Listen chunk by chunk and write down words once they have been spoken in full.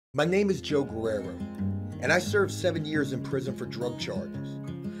My name is Joe Guerrero, and I served 7 years in prison for drug charges.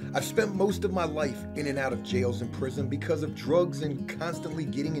 I've spent most of my life in and out of jails and prison because of drugs and constantly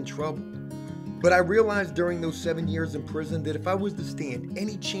getting in trouble. But I realized during those 7 years in prison that if I was to stand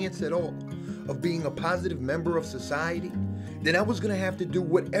any chance at all of being a positive member of society, then I was going to have to do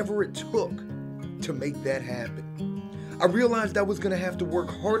whatever it took to make that happen. I realized I was going to have to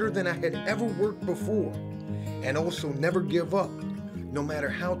work harder than I had ever worked before, and also never give up, no matter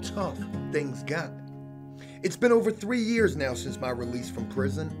how tough things got. It's been over 3 years now since my release from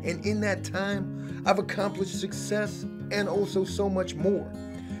prison, and in that time, I've accomplished success and also so much more,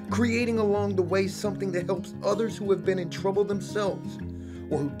 creating along the way something that helps others who have been in trouble themselves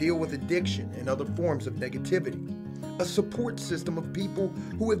or who deal with addiction and other forms of negativity. A support system of people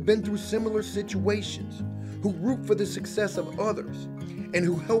who have been through similar situations, who root for the success of others, and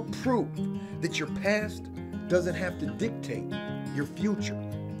who help prove that your past doesn't have to dictate your future.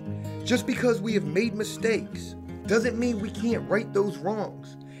 Just because we have made mistakes doesn't mean we can't right those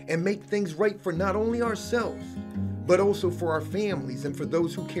wrongs and make things right for not only ourselves, but also for our families and for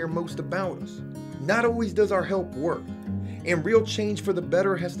those who care most about us. Not always does our help work, and real change for the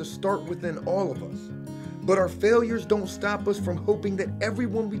better has to start within all of us. But our failures don't stop us from hoping that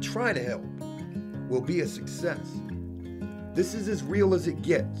everyone we try to help will be a success. This is as real as it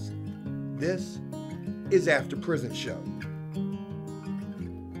gets. This is After Prison Show.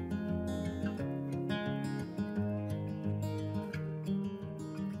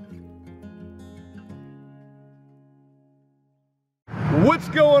 What's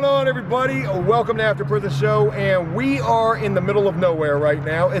going on, everybody? Welcome to After Prison Show, and we are in the middle of nowhere right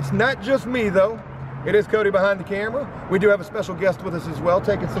now. It's not just me though. It is Cody behind the camera. We do have a special guest with us as well,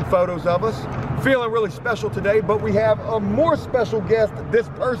 taking some photos of us. Feeling really special today, but we have a more special guest, this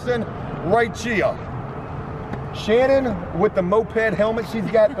person right here. Shannon with the Moped helmet. She's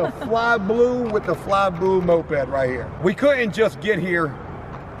got the Fly Blue with the Fly Blue Moped right here. We couldn't just get here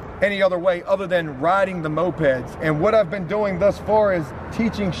any other way other than riding the mopeds. And what I've been doing thus far is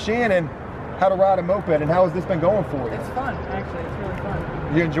teaching Shannon how to ride a moped. And how has this been going for you? It's fun, actually. It's really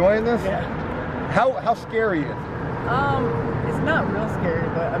fun. You enjoying this? Yeah. How scary is it? It's not real scary,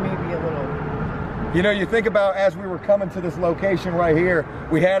 but maybe a little. You know, you think about as we were coming to this location right here,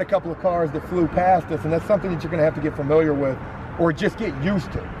 we had a couple of cars that flew past us, and that's something that you're gonna have to get familiar with or just get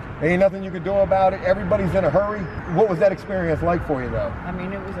used to. There ain't nothing you can do about it. Everybody's in a hurry. What was that experience like for you though? I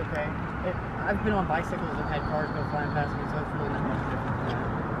mean, it was okay. I've been on bicycles and had cars go flying past me, so it's really not much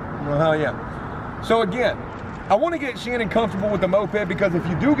different. Well, hell yeah. So again, I want to get Shannon comfortable with the moped, because if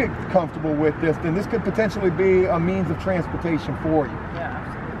you do get comfortable with this, then this could potentially be a means of transportation for you. Yeah,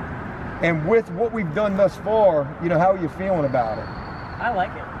 absolutely. And with what we've done thus far, you know, how are you feeling about it? I like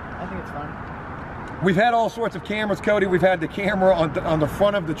it. I think it's fun. We've had all sorts of cameras, Cody. We've had the camera on the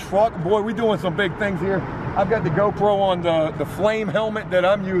front of the truck. Boy, we're doing some big things here. I've got the GoPro on the flame helmet that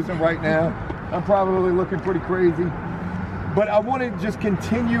I'm using right now. I'm probably looking pretty crazy. But I want to just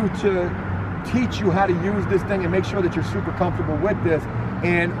continue to teach you how to use this thing and make sure that you're super comfortable with this.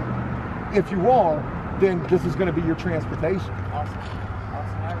 And if you are, then this is going to be your transportation. Awesome.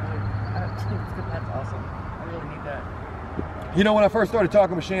 That's awesome. I really need that. You know, when I first started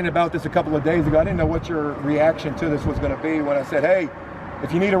talking with Shannon about this a couple of days ago, I didn't know what your reaction to this was going to be when I said, hey,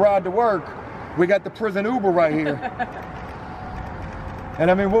 if you need a ride to work, we got the prison Uber right here. And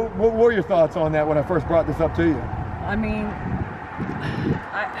I mean, what were your thoughts on that when I first brought this up to you? I mean,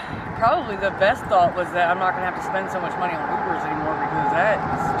 probably the best thought was that I'm not going to have to spend so much money on Ubers anymore, because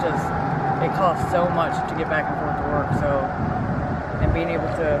that's just, it costs so much to get back and forth to work. So, and being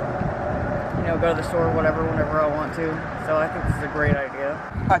able to, you know, go to the store or whatever whenever I want to. So I think this is a great idea.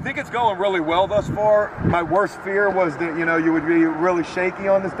 I think it's going really well thus far. My worst fear was that, you know, you would be really shaky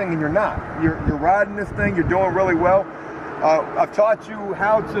on this thing, and you're not. You're riding this thing, you're doing really well. I've taught you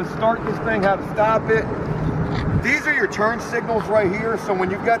how to start this thing, how to stop it. These are your turn signals right here. So when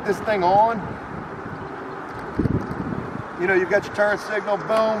you've got this thing on, you know, you've got your turn signal,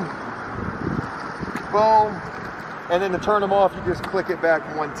 boom, boom. And then to turn them off, you just click it back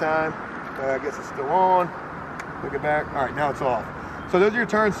one time. I guess it's still on. Click it back. All right, now it's off. So those are your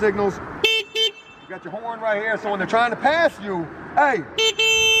turn signals. You've got your horn right here. So when they're trying to pass you, hey,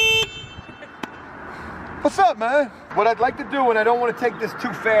 what's up, man? What I'd like to do, and I don't want to take this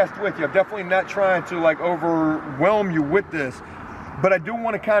too fast with you, I'm definitely not trying to like overwhelm you with this, but I do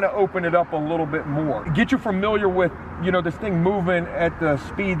want to kind of open it up a little bit more. Get you familiar with, you know, this thing moving at the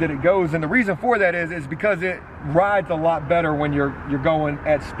speed that it goes. And the reason for that is because it rides a lot better when you're going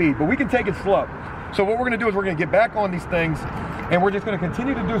at speed, but we can take it slow. So what we're going to do is we're going to get back on these things, and we're just going to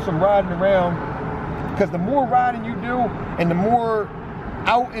continue to do some riding around, because the more riding you do and the more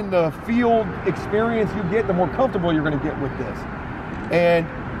out in the field experience you get, the more comfortable you're going to get with this. And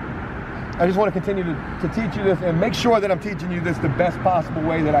I just want to continue to teach you this and make sure that I'm teaching you this the best possible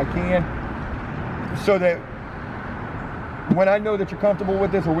way that I can, so that when I know that you're comfortable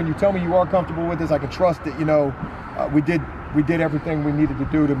with this, or when you tell me you are comfortable with this, I can trust that, you know, we did everything we needed to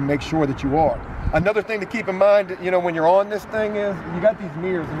do to make sure that you are. Another thing to keep in mind, you know, when you're on this thing is you got these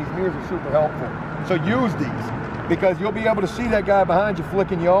mirrors, and these mirrors are super helpful. So use these, because you'll be able to see that guy behind you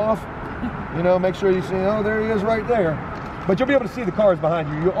flicking you off. You know, make sure you see, oh, there he is right there. But you'll be able to see the cars behind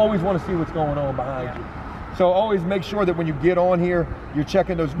you. You always want to see what's going on behind you. So always make sure that when you get on here, you're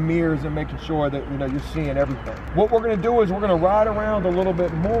checking those mirrors and making sure that, you know, you're seeing everything. What we're going to do is we're going to ride around a little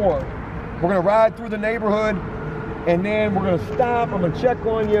bit more. We're going to ride through the neighborhood, and then we're going to stop. I'm going to check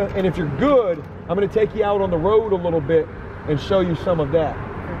on you, and if you're good, I'm going to take you out on the road a little bit and show you some of that.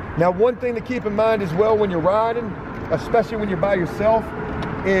 Now, one thing to keep in mind as well when you're riding, especially when you're by yourself,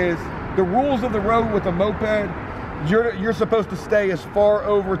 is the rules of the road with a moped. You're supposed to stay as far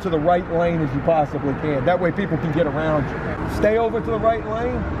over to the right lane as you possibly can. That way people can get around you. Stay over to the right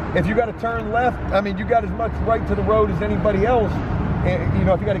lane. If you got to turn left, I mean, you got as much right to the road as anybody else. And, you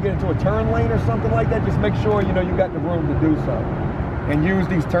know, if you got to get into a turn lane or something like that, just make sure, you know, you got the room to do so. And use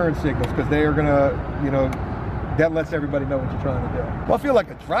these turn signals, because they are gonna, you know, that lets everybody know what you're trying to do. Well, I feel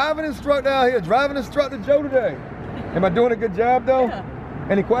like a driving instructor out here, driving instructor Joe today. Am I doing a good job though? Yeah.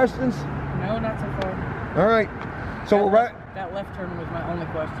 Any questions? No, not so far. All right. So we're right. That left turn was my only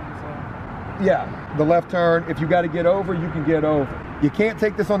question, so. Yeah, the left turn. If you got to get over, you can get over. You can't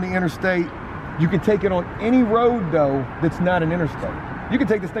take this on the interstate. You can take it on any road though that's not an interstate. You can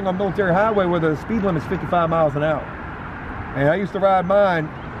take this thing on Military Highway where the speed limit is 55 miles an hour. And I used to ride mine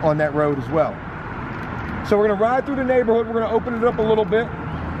on that road as well. So we're gonna ride through the neighborhood. We're gonna open it up a little bit.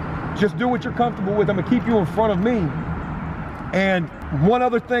 Just do what you're comfortable with. I'm gonna keep you in front of me. And one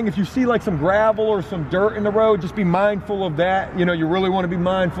other thing, if you see like some gravel or some dirt in the road, just be mindful of that. You know, you really want to be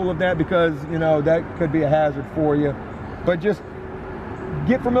mindful of that, because, you know, that could be a hazard for you. But just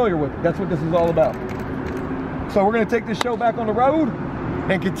get familiar with it. That's what this is all about. So we're going to take this show back on the road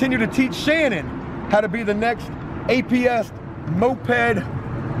and continue to teach Shannon how to be the next APS Moped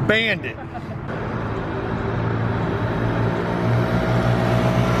Bandit.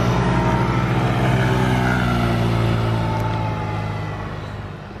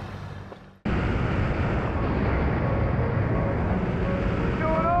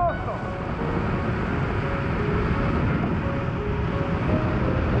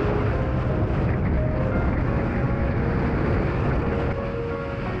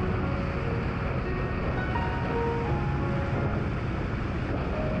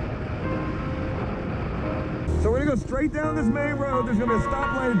 So we're gonna go straight down this main road. There's gonna be a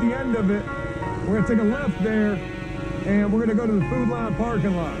stoplight at the end of it. We're gonna take a left there, and we're gonna go to the Food Line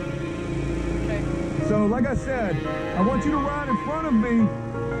parking lot. Okay. So like I said, I want you to ride in front of me,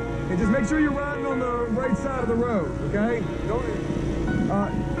 and just make sure you're riding on the right side of the road, okay?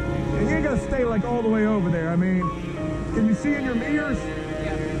 And you ain't gotta stay like all the way over there. I mean, can you see in your mirrors?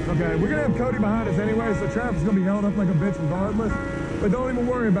 Yeah. Okay, we're gonna have Cody behind us anyway, so traffic's gonna be held up like a bitch regardless. But don't even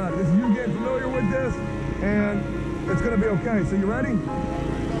worry about it. This is you getting familiar with this, and it's gonna be okay. So you ready? Go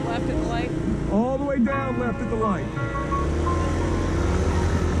left at the light. All the way down left at the light.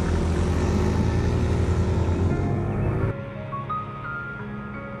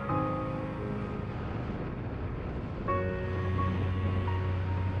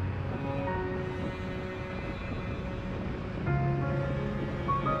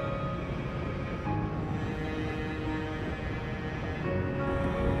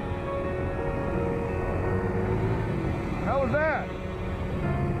 How was that?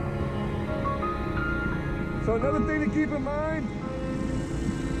 So another thing to keep in mind,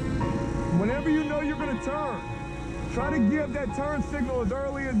 whenever you know you're going to turn, try to give that turn signal as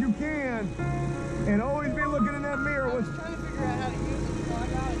early as you can, and always be looking in that mirror. I was trying to figure out how to use it, so I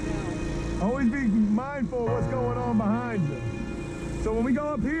got it now. Always be mindful of what's going on behind you. So when we go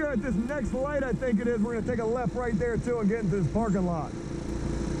up here at this next light, I think it is, we're going to take a left right there too and get into this parking lot.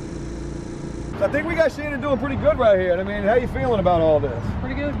 So I think we got Shannon doing pretty good right here. I mean, how you feeling about all this?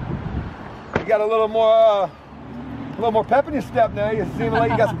 Pretty good. You got a little more pep in your step now. You seem like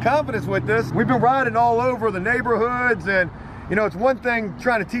you got some confidence with this. We've been riding all over the neighborhoods, and you know, it's one thing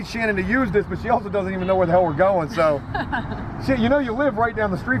trying to teach Shannon to use this, but she also doesn't even know where the hell we're going. So, shit, you know, you live right down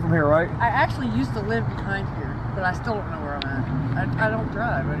the street from here, right? I actually used to live behind here, but I still don't know where I'm at. I don't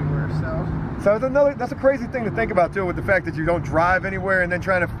drive anywhere, so. So that's a crazy thing to think about too, with the fact that you don't drive anywhere and then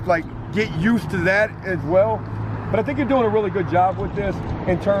trying to like get used to that as well. But I think you're doing a really good job with this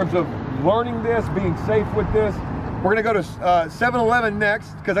in terms of learning this, being safe with this, We're gonna go to 7-Eleven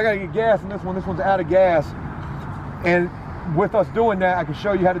next because I gotta get gas in this one. This one's out of gas. And with us doing that, I can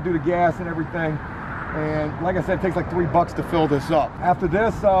show you how to do the gas and everything. And like I said, it takes like $3 to fill this up. After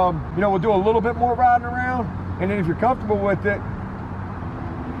this, you know, we'll do a little bit more riding around. And then if you're comfortable with it,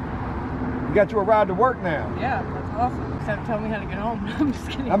 you got you a ride to work now. Yeah, that's awesome. Except tell me how to get home. I'm just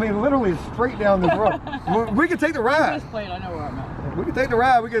kidding. I mean, literally straight down this road. We can take the ride. This plate, I know where I'm at. We can take the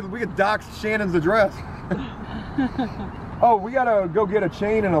ride. We could dox Shannon's address. Oh, we gotta go get a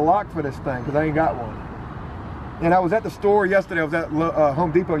chain and a lock for this thing because I ain't got one. And I was at the store yesterday. I was at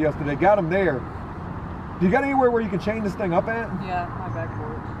Home Depot yesterday. Got them there. Do you got anywhere where you can chain this thing up at? Yeah, my back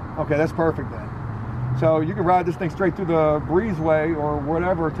porch. Okay, that's perfect then. So you can ride this thing straight through the breezeway or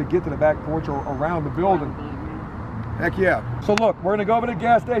whatever to get to the back porch or around the building. Heck yeah. So look, we're gonna go over to the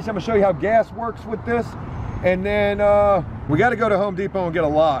gas station. I'm gonna show you how gas works with this. And then we gotta go to Home Depot and get a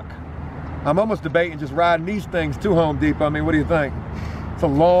lock. I'm almost debating just riding these things to Home Depot. I mean, what do you think? It's a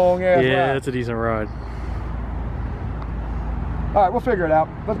long ass ride. Yeah, it's a decent ride. All right, we'll figure it out.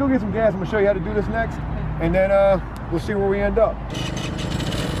 Let's go get some gas. I'm gonna show you how to do this next. And then we'll see where we end up.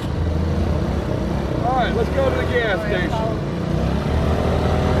 All right, let's go to the gas station.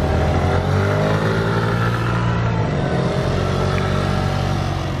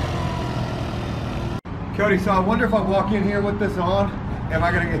 Cody, so I wonder if I walk in here with this on, am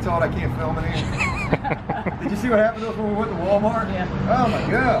I gonna get told I can't film in here? Did you see what happened to us when we went to Walmart? Yeah. Oh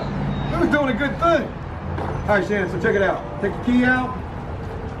my God, we was doing a good thing. All right, Shannon, so check it out. Take the key out.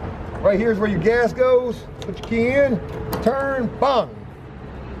 Right here's where your gas goes. Put your key in, turn, bang.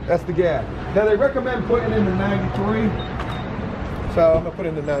 That's the gas. Now they recommend putting in the 93. So I'm gonna put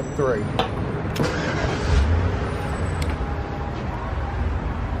in the 93.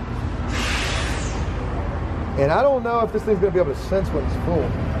 And I don't know if this thing's gonna be able to sense when it's full.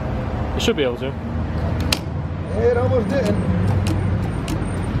 You should be able to. It almost didn't.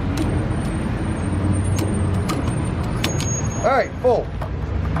 All right, full.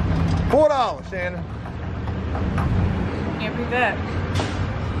 $4, Shannon. Can't beat that.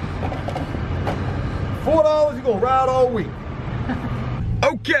 $4, you're gonna ride all week.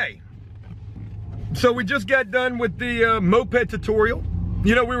 Okay. So we just got done with the moped tutorial.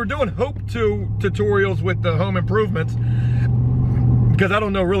 You know, we were doing Hope 2 tutorials with the home improvements because I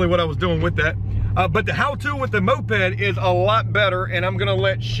don't know really what I was doing with that. But the how-to with the moped is a lot better, and I'm gonna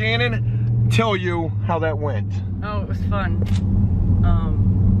let Shannon tell you how that went. Oh, it was fun.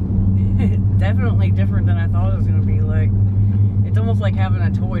 Definitely different than I thought it was gonna be. Like, it's almost like having a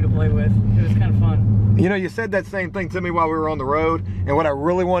toy to play with. It was kind of fun. You know, you said that same thing to me while we were on the road, and what I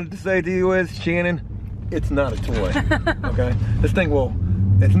really wanted to say to you is, Shannon, it's not a toy, okay? This thing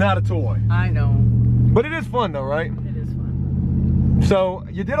it's not a toy. I know. But it is fun though, right? It is fun. So,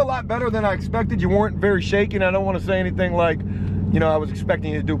 you did a lot better than I expected. You weren't very shaky, and I don't want to say anything like, you know, I was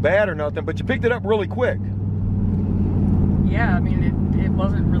expecting you to do bad or nothing, but you picked it up really quick. Yeah, I mean, it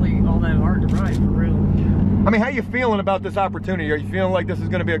wasn't really all that hard to ride, for real. I mean, how are you feeling about this opportunity? Are you feeling like this is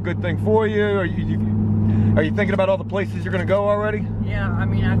going to be a good thing for you? Are you thinking about all the places you're going to go already? Yeah, I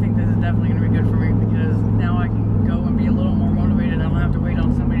mean, I think this is definitely going to be good for me because now I can go and be a little more motivated. I don't have to wait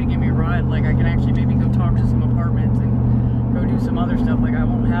on somebody to give me a ride. Like, I can actually maybe go talk to some apartments and go do some other stuff. Like, I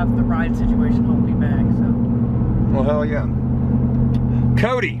won't have the ride situation hold me back, so. Well, hell yeah.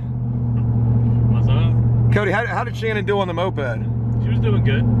 Cody. What's up? Cody, how did Shannon do on the moped? She was doing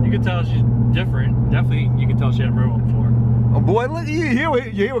good. You could tell she's different. Definitely, you can tell she hadn't rode one before. Oh boy, you hear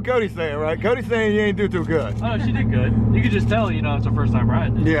what Cody's saying, right? Cody's saying you ain't do too good. Oh, she did good. You could just tell, you know, it's her first time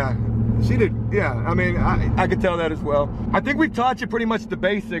riding. Yeah, she did. Yeah, I mean, I could tell that as well. I think we've taught you pretty much the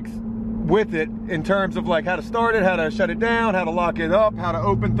basics with it in terms of like how to start it, how to shut it down, how to lock it up, how to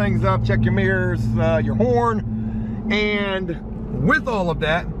open things up, check your mirrors, your horn. And with all of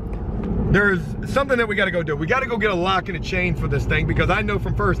that, there's something that we got to go do. We got to go get a lock and a chain for this thing because I know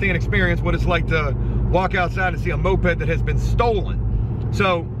from firsthand experience what it's like to walk outside and see a moped that has been stolen.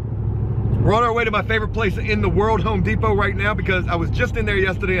 So we're on our way to my favorite place in the world, Home Depot, right now because I was just in there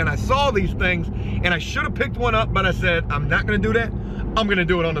yesterday and I saw these things and I should have picked one up, but I said, I'm not going to do that. I'm going to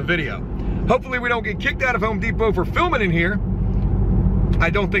do it on the video. Hopefully we don't get kicked out of Home Depot for filming in here. I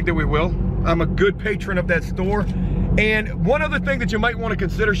don't think that we will. I'm a good patron of that store. And one other thing that you might want to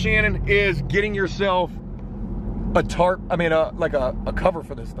consider, Shannon, is getting yourself a tarp, like a cover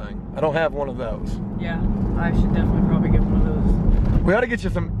for this thing. I don't have one of those. Yeah, I should definitely probably get one of those. We ought to get you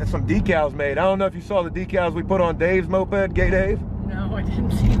some decals made. I don't know if you saw the decals we put on Dave's moped, Gay Dave. No, I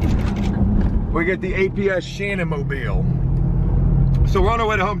didn't see it. We get the APS Shannon mobile. So we're on our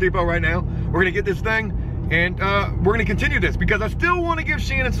way to Home Depot right now. We're gonna get this thing and we're gonna continue this because I still want to give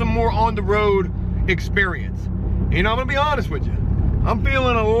Shannon some more on the road experience. You know, I'm gonna be honest with you. I'm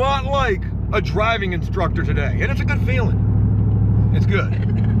feeling a lot like a driving instructor today, and it's a good feeling. It's good.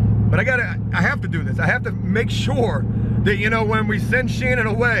 But I have to do this. I have to make sure that, you know, when we send Shannon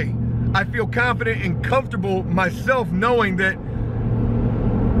away, I feel confident and comfortable myself knowing that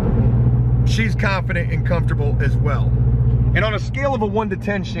she's confident and comfortable as well. And on a scale of a 1 to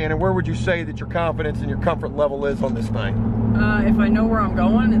 10, Shannon, where would you say that your confidence and your comfort level is on this thing? If I know where I'm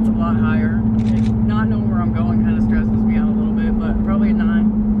going, it's a lot higher. Not knowing where I'm going kind of stresses me out a little bit, but probably a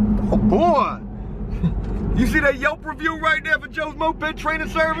 9. Oh boy! You see that Yelp review right there for Joe's Moped Training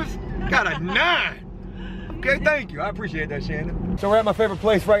Service? Got a 9! Okay, thank you. I appreciate that, Shannon. So we're at my favorite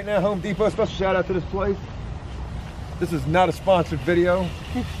place right now, Home Depot. Special shout out to this place. This is not a sponsored video.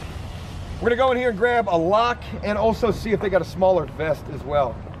 We're gonna go in here and grab a lock and also see if they got a smaller vest as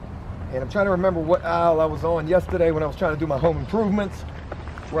well. And I'm trying to remember what aisle I was on yesterday when I was trying to do my home improvements,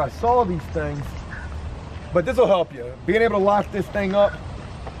 where I saw these things. But this will help you. Being able to lock this thing up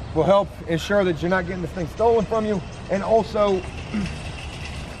will help ensure that you're not getting this thing stolen from you. And also,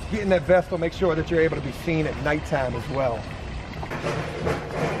 getting that vest will make sure that you're able to be seen at nighttime as well.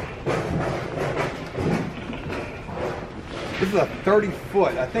 This is a 30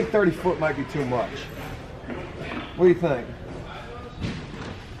 foot. I think 30 foot might be too much. What do you think?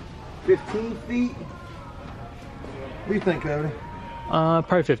 15 feet? What do you think, Cody?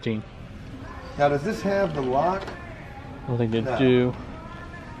 Probably 15. Now, does this have the lock? I don't think they do.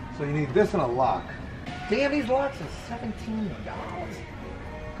 So you need this and a lock. Damn, these locks are $17.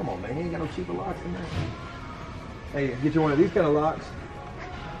 Come on, man. You ain't got no cheaper locks than that. Hey, get you one of these kind of locks.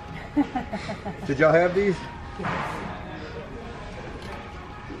 Did y'all have these? Yes.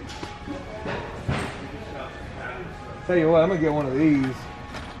 Tell you what, I'm gonna get one of these.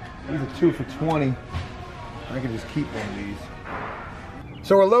 These are 2 for $20. I can just keep one of these.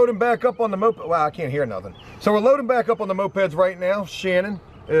 So we're loading back up on the moped. Wow, I can't hear nothing. So we're loading back up on the mopeds right now. Shannon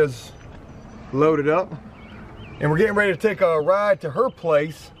is loaded up. And we're getting ready to take a ride to her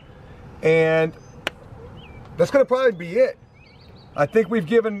place. And that's gonna probably be it. I think we've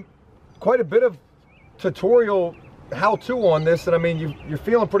given quite a bit of tutorial how-to on this. And I mean, you're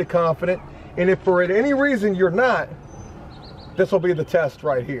feeling pretty confident. And if for any reason you're not, this will be the test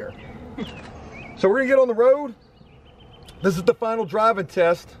right here. So we're gonna get on the road. This is the final driving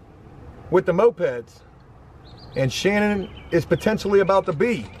test with the mopeds. And Shannon is potentially about to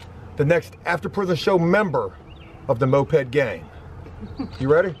be the next After Prison Show member of the Moped gang.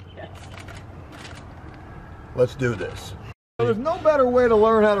 You ready? Yes. Let's do this. So there's no better way to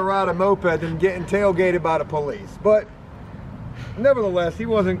learn how to ride a moped than getting tailgated by the police. But nevertheless, he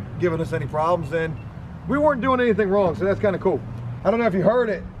wasn't giving us any problems and we weren't doing anything wrong, so that's kind of cool. I don't know if you heard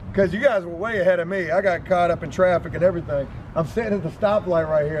it, because you guys were way ahead of me. I got caught up in traffic and everything. I'm sitting at the stoplight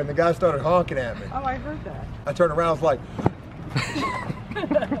right here and the guy started honking at me. Oh, I heard that. I turned around, I was like,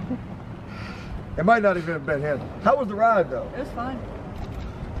 it might not even have been him. How was the ride though? It was fine.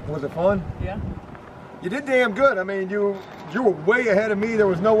 Was it fun? Yeah. You did damn good. I mean, you were way ahead of me. There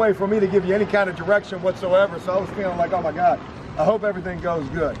was no way for me to give you any kind of direction whatsoever, so I was feeling like, oh my God, I hope everything goes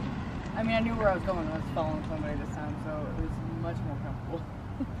good. I mean, I knew where I was going. I was following somebody this time, so it was much more comfortable.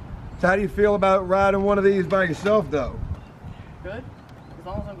 So how do you feel about riding one of these by yourself though? Good. As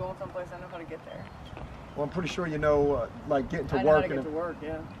long as I'm going someplace, I know how to get there. Well, I'm pretty sure you know, like getting to I know work. how to get to work,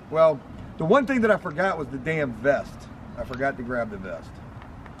 yeah. Well, the one thing that I forgot was the damn vest. I forgot to grab the vest.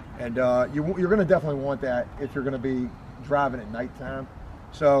 And you're gonna definitely want that if you're gonna be driving at nighttime.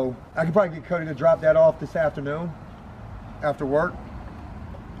 So I could probably get Cody to drop that off this afternoon after work.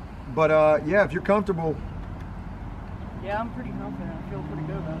 But yeah, if you're comfortable. Yeah, I'm pretty confident. I feel pretty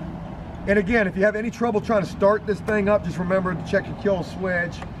good about it. And again, if you have any trouble trying to start this thing up, just remember to check your kill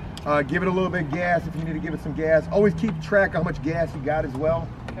switch. Give it a little bit of gas if you need to give it some gas. Always keep track of how much gas you got as well.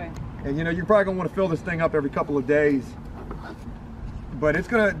 Okay. And you know, you're probably gonna want to fill this thing up every couple of days. But it's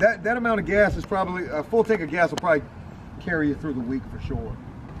gonna, that amount of gas is probably, a full tank of gas will probably carry you through the week for sure.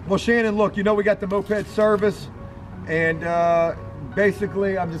 Well, Shannon, look, you know we got the moped service. And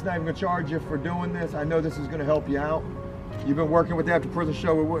basically, I'm just not even gonna charge you for doing this. I know this is gonna help you out. You've been working with the After Prison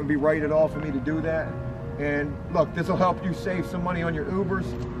Show. It wouldn't be right at all for me to do that. And look, this will help you save some money on your Ubers.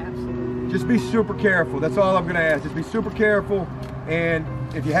 Absolutely. Just be super careful. That's all I'm gonna ask. Just be super careful. And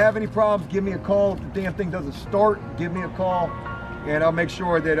if you have any problems, give me a call. If the damn thing doesn't start, give me a call. And I'll make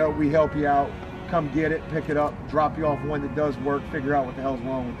sure that we help you out. Come get it, pick it up, drop you off one that does work, figure out what the hell's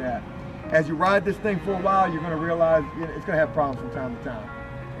wrong with that. As you ride this thing for a while, you're gonna realize it's gonna have problems from time to time.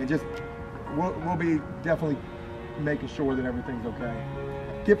 And just, we'll be definitely making sure that everything's okay.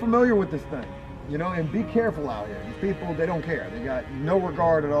 Get familiar with this thing, you know, and be careful out here. These people, they don't care. They got no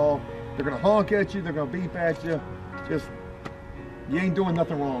regard at all. They're gonna honk at you, they're gonna beep at you. Just, you ain't doing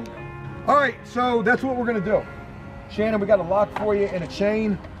nothing wrong. All right, so that's what we're gonna do. Shannon, we got a lock for you and a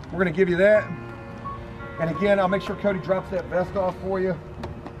chain. We're gonna give you that. And again, I'll make sure Cody drops that vest off for you.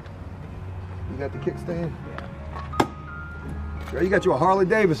 You got the kickstand? Yeah. You got you a Harley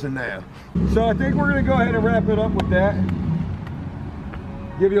Davidson now. So I think we're gonna go ahead and wrap it up with that.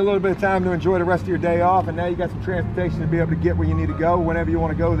 Give you a little bit of time to enjoy the rest of your day off, and now you got some transportation to be able to get where you need to go whenever you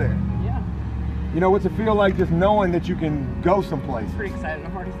want to go there. Yeah. You know, what's it feel like just knowing that you can go someplace? Pretty excited.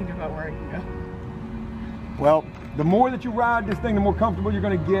 I'm already thinking about where I can go. Well, the more that you ride this thing, the more comfortable you're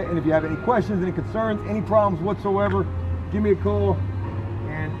going to get. And if you have any questions, any concerns, any problems whatsoever, give me a call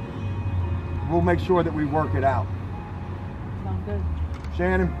and we'll make sure that we work it out. Sounds good.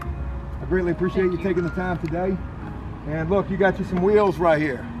 Shannon, I greatly appreciate you taking the time today. And look, you got you some wheels right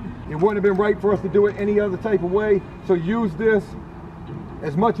here. It wouldn't have been right for us to do it any other type of way. So use this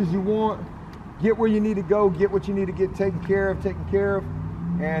as much as you want. Get where you need to go, get what you need to get taken care of.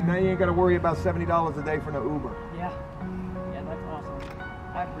 And now you ain't got to worry about $70 a day for no Uber. Yeah. Yeah, that's awesome.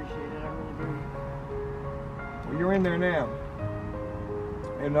 I appreciate it. I really do. Well, you're in there now.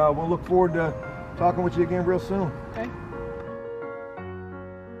 And we'll look forward to talking with you again real soon.